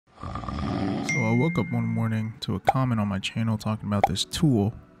I woke up one morning to a comment on my channel talking about this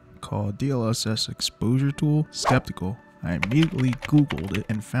tool called DLSS Exposure Tool. Skeptical, I immediately Googled it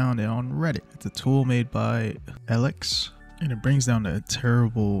and found it on Reddit. It's a tool made by Ellekz, and it brings down the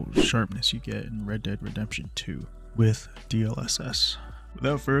terrible sharpness you get in Red Dead Redemption 2 with DLSS.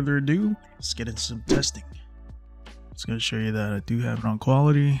 Without further ado, let's get into some testing. It's going to show you that I do have it on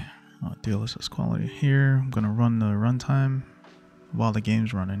quality, DLSS quality here. I'm going to run the runtime while the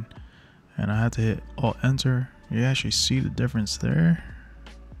game's running, and I had to hit Alt Enter. You actually see the difference there,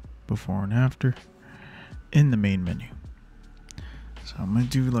 before and after, in the main menu. So I'm going to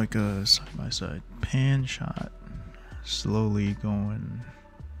do like a side-by-side pan shot, slowly going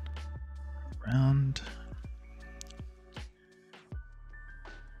around.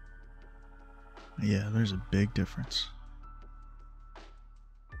 Yeah, there's a big difference.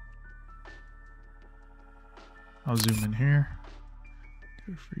 I'll zoom in here,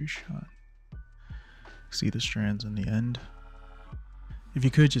 do a free shot. See the strands in the end. If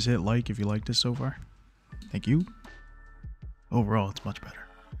you could, just hit like if you liked this so far. Thank you. Overall, it's much better.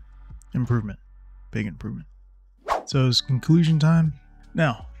 Improvement. Big improvement. So it's conclusion time.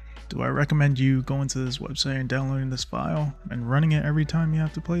 Now, do I recommend you going to this website and downloading this file and running it every time you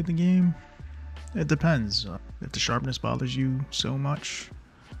have to play the game? It depends. If the sharpness bothers you so much,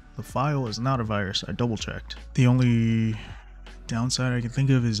 the file is not a virus. I double checked. The only downside I can think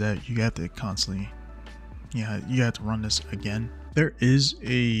of is that you have to constantly, you have to run this again. There is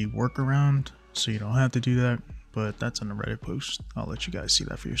a workaround, so you don't have to do that, but that's in a Reddit post. I'll let you guys see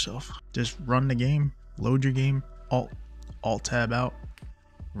that for yourself. Just run the game, load your game, Alt tab out,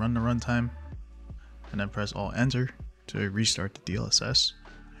 run the runtime, and then press Alt Enter to restart the DLSS,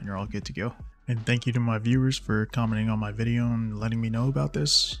 and you're all good to go. And thank you to my viewers for commenting on my video and letting me know about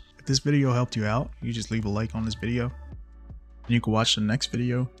this. If this video helped you out, you just leave a like on this video, and you can watch the next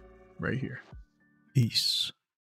video right here. Peace.